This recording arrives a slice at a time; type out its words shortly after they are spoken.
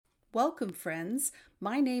Welcome, friends.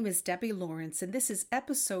 My name is Debbie Lawrence, and this is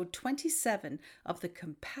episode 27 of the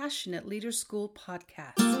Compassionate Leader School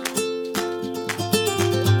podcast.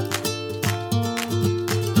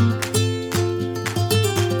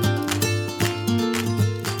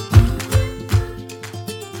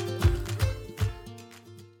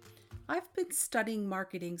 I've been studying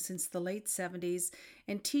marketing since the late 70s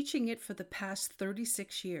and teaching it for the past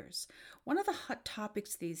 36 years. One of the hot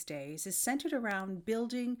topics these days is centered around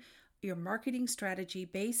building your marketing strategy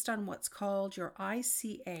based on what's called your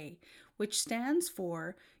ICA, which stands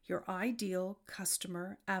for your Ideal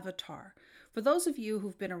Customer Avatar. For those of you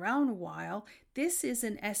who've been around a while, this is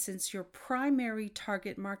in essence your primary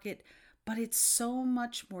target market, but it's so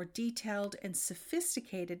much more detailed and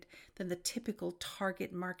sophisticated than the typical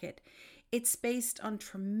target market. It's based on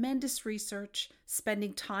tremendous research,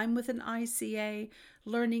 spending time with an ICA,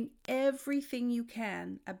 learning everything you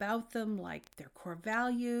can about them, like their core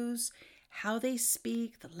values, how they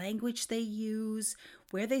speak, the language they use,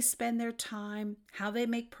 where they spend their time, how they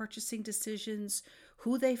make purchasing decisions,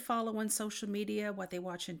 who they follow on social media, what they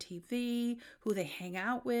watch on TV, who they hang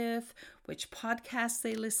out with, which podcasts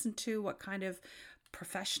they listen to, what kind of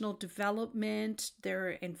professional development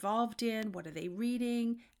they're involved in, what are they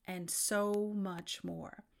reading, and so much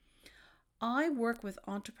more. I work with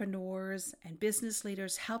entrepreneurs and business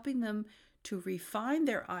leaders, helping them to refine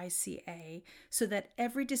their ICA so that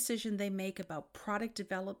every decision they make about product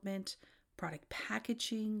development, product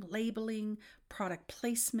packaging, labeling, product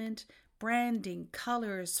placement, branding,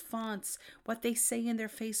 colors, fonts, what they say in their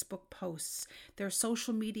Facebook posts, their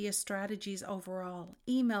social media strategies overall,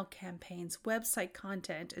 email campaigns, website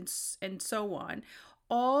content, and so on,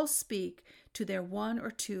 all speak to their one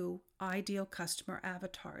or two ideal customer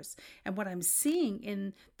avatars. And what I'm seeing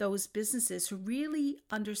in those businesses who really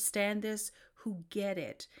understand this, who get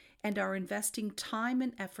it, and are investing time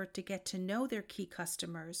and effort to get to know their key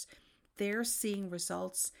customers, they're seeing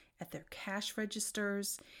results at their cash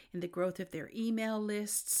registers, in the growth of their email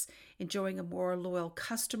lists, enjoying a more loyal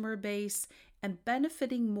customer base, and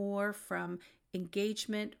benefiting more from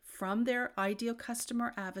engagement from their ideal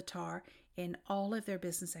customer avatar in all of their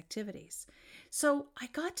business activities. So I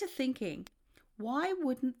got to thinking, why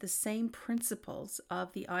wouldn't the same principles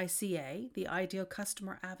of the ICA, the ideal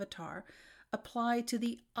customer avatar, apply to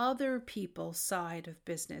the other people side of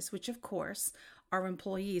business, which of course are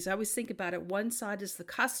employees? I always think about it. One side is the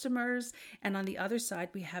customers, and on the other side,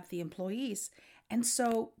 we have the employees. And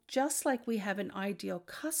so just like we have an ideal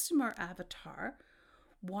customer avatar,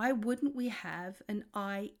 why wouldn't we have an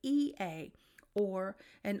IEA or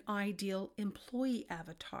an ideal employee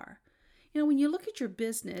avatar? You know, when you look at your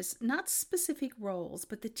business, not specific roles,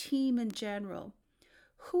 but the team in general,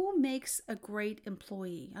 who makes a great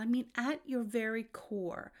employee? I mean, at your very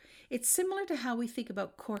core. It's similar to how we think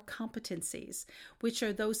about core competencies, which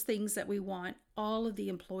are those things that we want all of the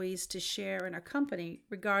employees to share in our company,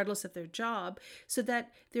 regardless of their job, so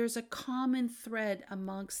that there's a common thread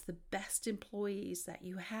amongst the best employees that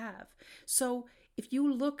you have. So if you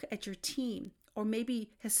look at your team, or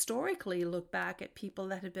maybe historically look back at people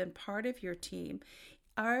that have been part of your team,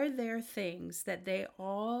 are there things that they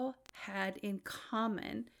all had in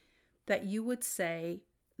common that you would say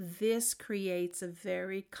this creates a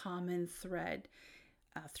very common thread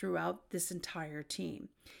throughout this entire team?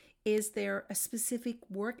 Is there a specific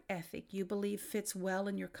work ethic you believe fits well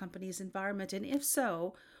in your company's environment? And if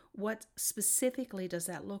so, what specifically does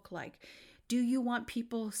that look like? Do you want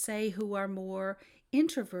people, say, who are more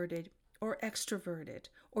introverted or extroverted?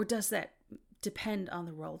 Or does that depend on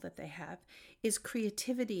the role that they have? Is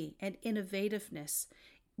creativity and innovativeness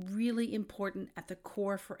really important at the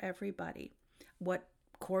core for everybody? What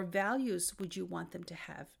core values would you want them to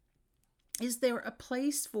have? Is there a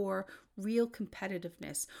place for real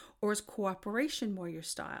competitiveness, or is cooperation more your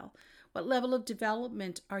style? What level of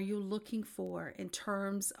development are you looking for in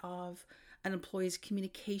terms of an employee's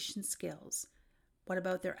communication skills? What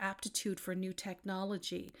about their aptitude for new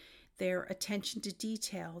technology, their attention to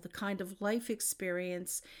detail, the kind of life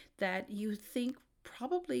experience that you think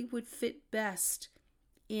probably would fit best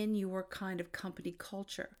in your kind of company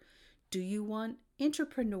culture? Do you want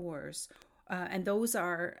entrepreneurs? And those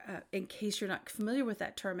are, in case you're not familiar with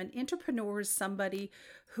that term, an entrepreneur is somebody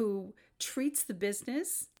who treats the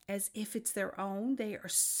business as if it's their own. They are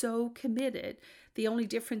so committed. The only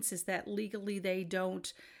difference is that legally they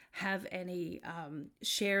don't have any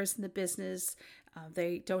shares in the business.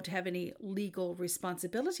 They don't have any legal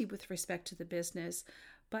responsibility with respect to the business,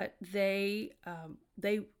 but they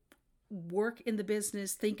work in the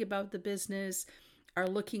business, think about the business, are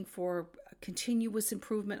looking for continuous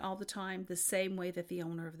improvement all the time, the same way that the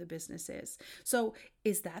owner of the business is. So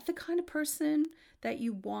is that the kind of person that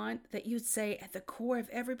you want, that you'd say at the core, if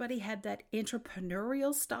everybody had that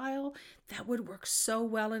entrepreneurial style, that would work so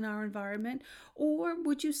well in our environment? Or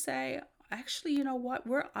would you say, actually, you know what,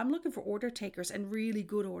 I'm looking for order takers, and really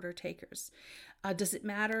good order takers? Does it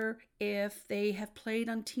matter if they have played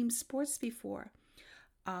on team sports before?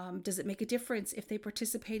 Does it make a difference if they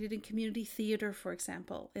participated in community theater, for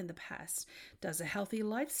example, in the past? Does a healthy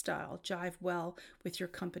lifestyle jive well with your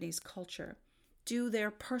company's culture? Do their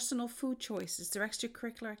personal food choices, their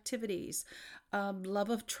extracurricular activities, love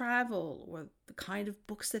of travel, or the kind of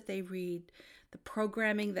books that they read, the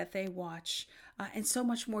programming that they watch, and so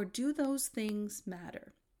much more, do those things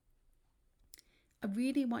matter? I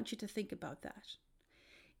really want you to think about that.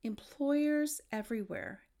 Employers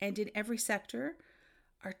everywhere and in every sector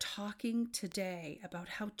are talking today about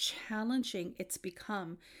how challenging it's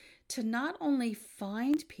become to not only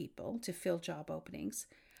find people to fill job openings,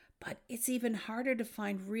 but it's even harder to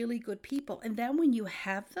find really good people. And then when you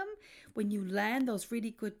have them, when you land those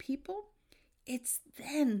really good people, it's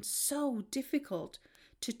then so difficult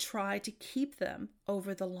to try to keep them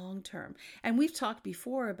over the long term. And we've talked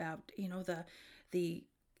before about, the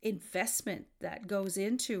investment that goes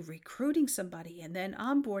into recruiting somebody and then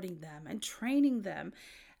onboarding them and training them.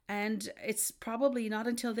 And it's probably not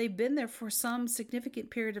until they've been there for some significant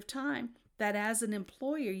period of time that as an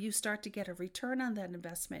employer, you start to get a return on that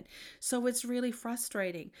investment. So it's really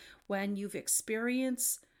frustrating when you've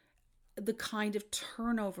experienced the kind of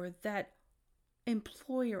turnover that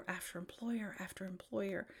employer after employer after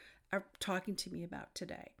employer are talking to me about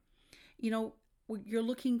today. You're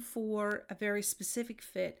looking for a very specific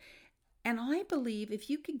fit. And I believe if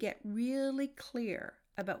you could get really clear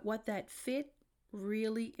about what that fit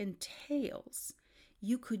really entails,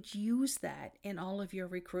 you could use that in all of your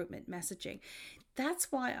recruitment messaging.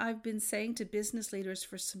 That's why I've been saying to business leaders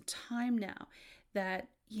for some time now that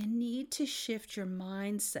you need to shift your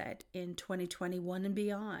mindset in 2021 and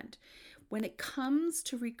beyond. When it comes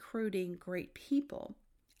to recruiting great people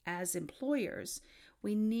as employers,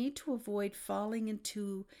 we need to avoid falling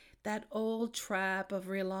into that old trap of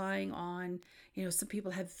relying on, some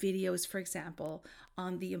people have videos, for example,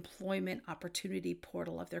 on the employment opportunity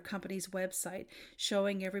portal of their company's website,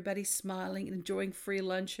 showing everybody smiling and enjoying free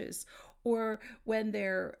lunches, or when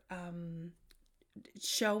they're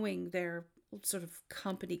showing their sort of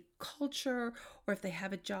company culture, or if they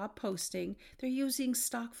have a job posting, they're using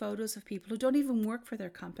stock photos of people who don't even work for their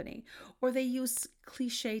company, or they use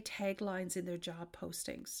cliche taglines in their job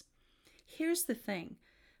postings. Here's the thing.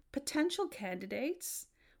 Potential candidates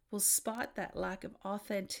will spot that lack of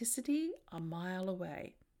authenticity a mile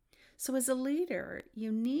away. So as a leader,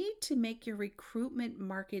 you need to make your recruitment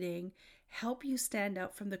marketing help you stand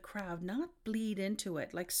out from the crowd, not bleed into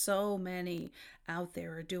it like so many out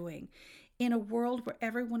there are doing. In a world where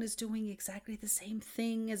everyone is doing exactly the same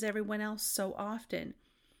thing as everyone else so often,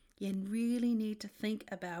 you really need to think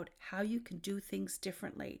about how you can do things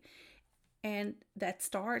differently. And that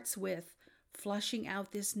starts with flushing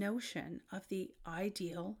out this notion of the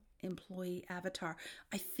ideal employee avatar.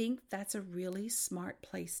 I think that's a really smart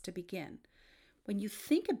place to begin. When you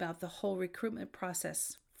think about the whole recruitment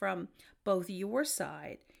process from both your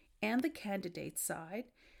side and the candidate side,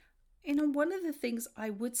 one of the things I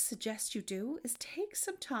would suggest you do is take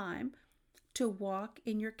some time to walk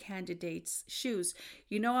in your candidate's shoes.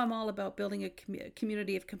 I'm all about building a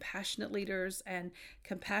community of compassionate leaders, and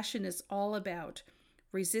compassion is all about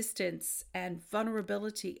resistance and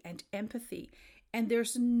vulnerability and empathy. And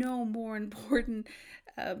there's no more important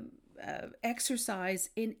exercise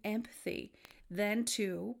in empathy than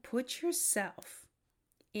to put yourself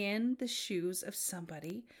in the shoes of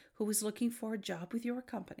somebody who is looking for a job with your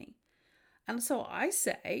company. And so I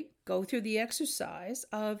say, go through the exercise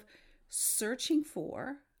of searching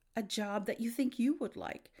for a job that you think you would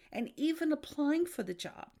like, and even applying for the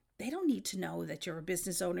job. They don't need to know that you're a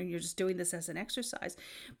business owner and you're just doing this as an exercise.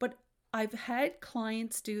 But I've had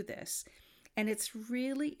clients do this, and it's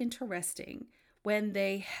really interesting when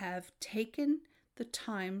they have taken the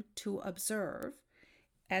time to observe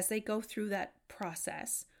as they go through that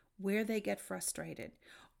process where they get frustrated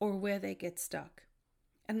or where they get stuck.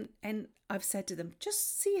 And I've said to them,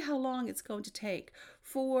 just see how long it's going to take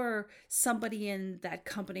for somebody in that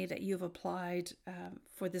company that you've applied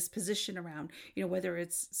for this position around, whether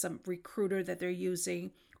it's some recruiter that they're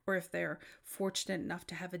using, or if they're fortunate enough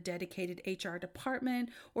to have a dedicated HR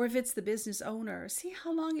department, or if it's the business owner. See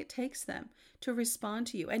how long it takes them to respond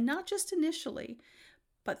to you, and not just initially,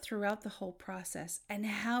 but throughout the whole process, and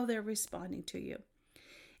how they're responding to you.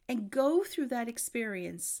 And go through that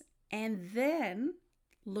experience and then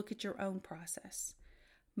look at your own process.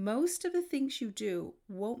 Most of the things you do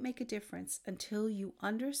won't make a difference until you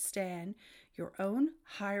understand your own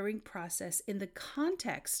hiring process in the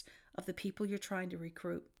context of the people you're trying to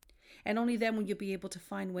recruit. And only then will you be able to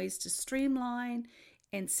find ways to streamline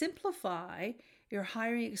and simplify your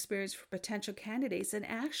hiring experience for potential candidates and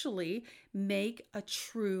actually make a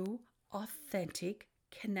true, authentic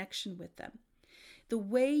connection with them. The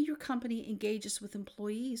way your company engages with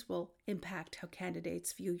employees will impact how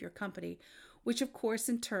candidates view your company, which of course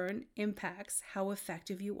in turn impacts how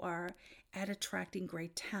effective you are at attracting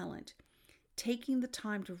great talent. Taking the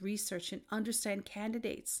time to research and understand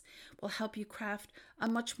candidates will help you craft a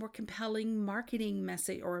much more compelling marketing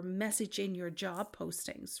message or message in your job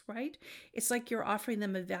postings, right? It's like you're offering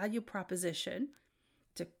them a value proposition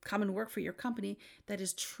to come and work for your company that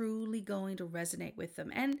is truly going to resonate with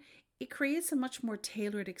them. And it creates a much more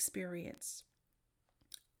tailored experience.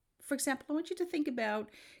 For example, I want you to think about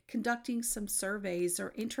conducting some surveys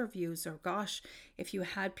or interviews, or gosh, if you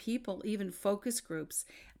had people, even focus groups.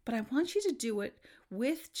 But I want you to do it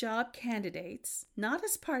with job candidates, not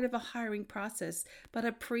as part of a hiring process, but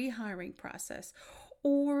a pre-hiring process.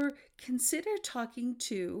 Or consider talking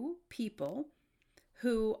to people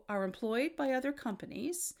who are employed by other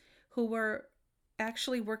companies, who are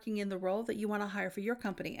actually working in the role that you want to hire for your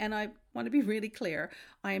company. And I want to be really clear,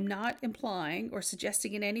 I am not implying or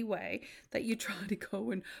suggesting in any way that you try to go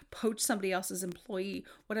and poach somebody else's employee.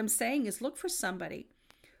 What I'm saying is look for somebody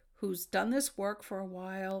who's done this work for a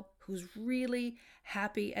while, who's really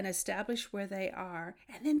happy and established where they are,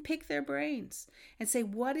 and then pick their brains and say,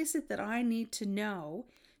 what is it that I need to know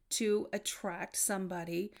to attract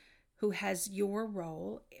somebody who has your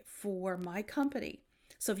role for my company?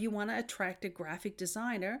 So if you want to attract a graphic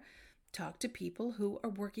designer, talk to people who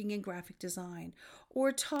are working in graphic design,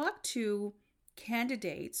 or talk to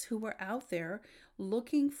candidates who are out there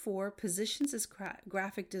looking for positions as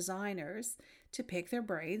graphic designers to pick their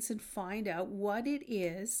brains and find out what it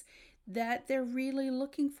is that they're really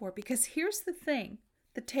looking for. Because here's the thing,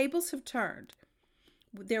 the tables have turned.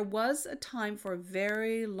 There was a time for a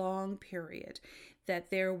very long period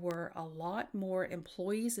that there were a lot more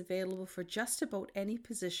employees available for just about any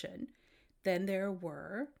position than there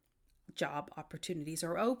were job opportunities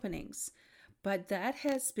or openings. But that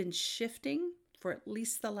has been shifting for at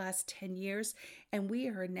least the last 10 years, and we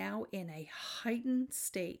are now in a heightened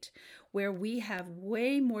state where we have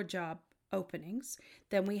way more job openings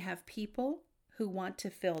than we have people who want to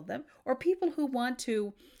fill them or people who want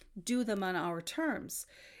to do them on our terms.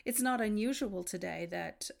 It's not unusual today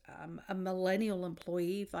that a millennial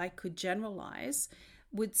employee, if I could generalize,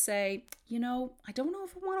 would say, I don't know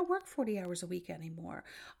if I want to work 40 hours a week anymore.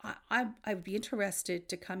 I'd be interested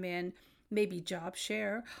to come in, maybe job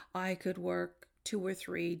share. I could work 2 or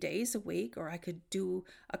 3 days a week, or I could do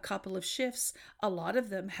a couple of shifts. A lot of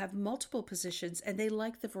them have multiple positions, and they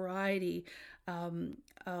like the variety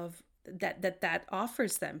of that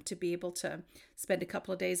offers them to be able to spend a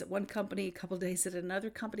couple of days at one company, a couple of days at another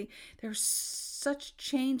company. There's such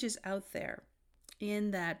changes out there in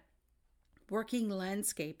that working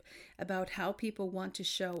landscape about how people want to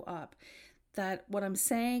show up, that what I'm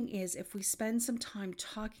saying is if we spend some time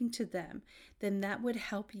talking to them, then that would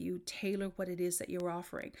help you tailor what it is that you're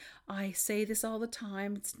offering. I say this all the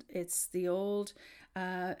time. It's the old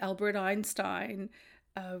Albert Einstein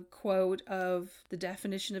quote of the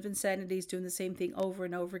definition of insanity is doing the same thing over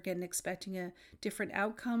and over again and expecting a different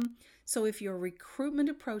outcome. So if your recruitment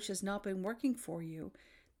approach has not been working for you,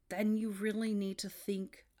 then you really need to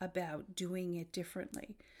think about doing it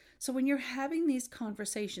differently. So when you're having these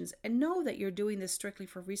conversations, and know that you're doing this strictly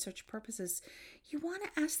for research purposes, you want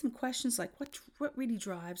to ask them questions like what really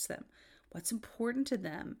drives them? What's important to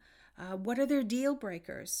them? What are their deal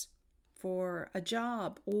breakers for a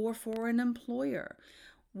job or for an employer?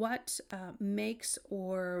 What makes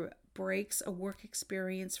or breaks a work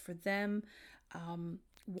experience for them?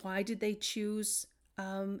 Why did they choose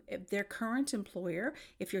their current employer,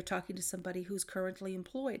 if you're talking to somebody who's currently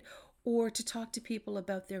employed, or to talk to people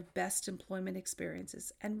about their best employment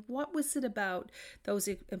experiences? And what was it about those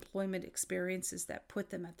employment experiences that put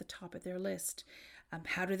them at the top of their list?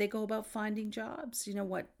 How do they go about finding jobs?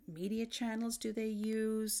 What media channels do they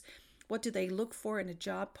use? What do they look for in a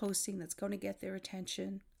job posting that's going to get their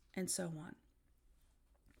attention? And so on.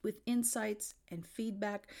 With insights and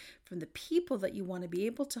feedback from the people that you want to be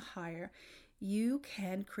able to hire, you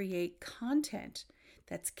can create content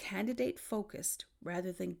that's candidate focused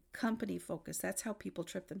rather than company focused. That's how people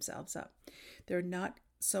trip themselves up. They're not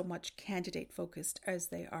so much candidate focused as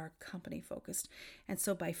they are company focused. And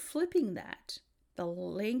so by flipping that, the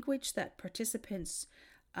language that participants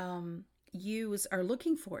use are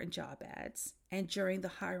looking for in job ads and during the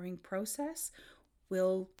hiring process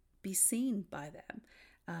will be seen by them.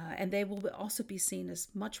 And they will also be seen as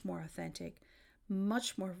much more authentic,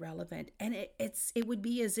 much more relevant. And it would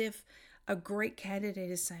be as if a great candidate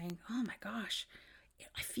is saying, oh my gosh,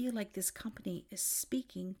 I feel like this company is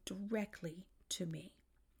speaking directly to me.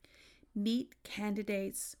 Meet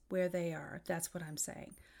candidates where they are. That's what I'm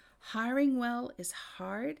saying. Hiring well is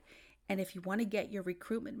hard. And if you want to get your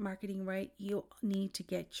recruitment marketing right, you'll need to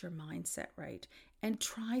get your mindset right and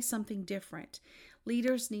try something different.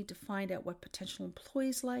 Leaders need to find out what potential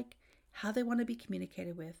employees like, how they want to be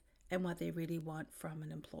communicated with, and what they really want from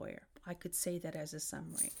an employer. I could say that as a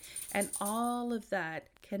summary. And all of that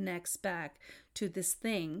connects back to this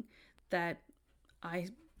thing that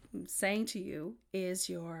I'm saying to you is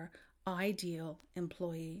your ideal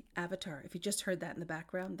employee avatar. If you just heard that in the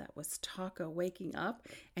background, that was Taco waking up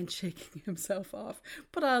and shaking himself off.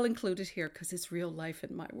 But I'll include it here because it's real life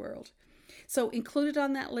in my world. So included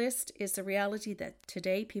on that list is the reality that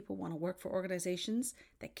today people want to work for organizations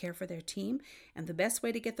that care for their team. And the best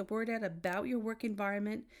way to get the word out about your work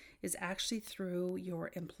environment is actually through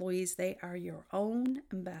your employees. They are your own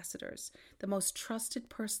ambassadors. The most trusted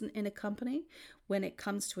person in a company when it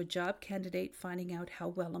comes to a job candidate finding out how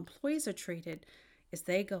well employees are treated is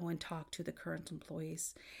they go and talk to the current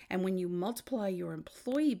employees. And when you multiply your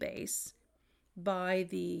employee base by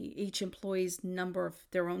each employee's number of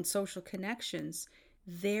their own social connections,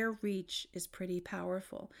 their reach is pretty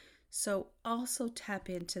powerful. So also tap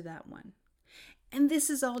into that one. And this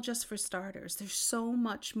is all just for starters. There's so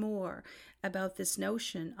much more about this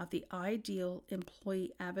notion of the ideal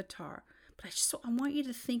employee avatar. But I want you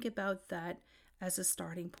to think about that as a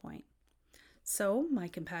starting point. So, my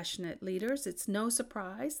compassionate leaders, it's no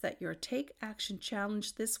surprise that your Take Action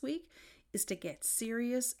Challenge this week is to get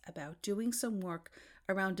serious about doing some work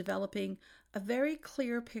around developing a very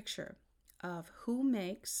clear picture of who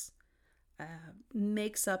makes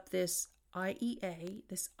up this IEA,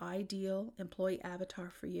 this ideal employee avatar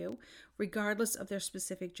for you, regardless of their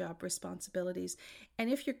specific job responsibilities. And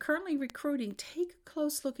if you're currently recruiting, take a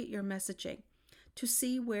close look at your messaging to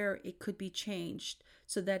see where it could be changed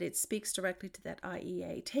so that it speaks directly to that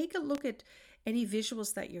IEA. Take a look at any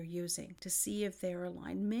visuals that you're using to see if they're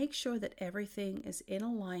aligned. Make sure that everything is in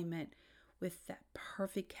alignment with that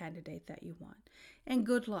perfect candidate that you want. And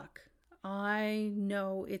good luck. I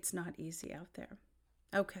know it's not easy out there.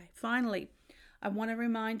 Okay, finally, I want to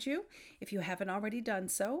remind you, if you haven't already done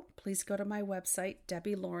so, please go to my website,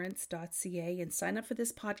 debbielawrence.ca, and sign up for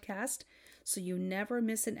this podcast so you never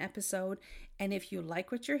miss an episode. And if you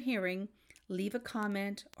like what you're hearing, leave a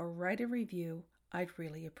comment or write a review. I'd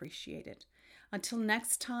really appreciate it. Until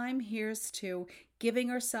next time, here's to giving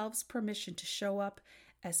ourselves permission to show up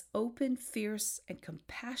as open, fierce, and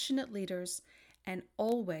compassionate leaders, and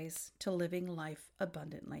always to living life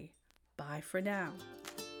abundantly. Bye for now.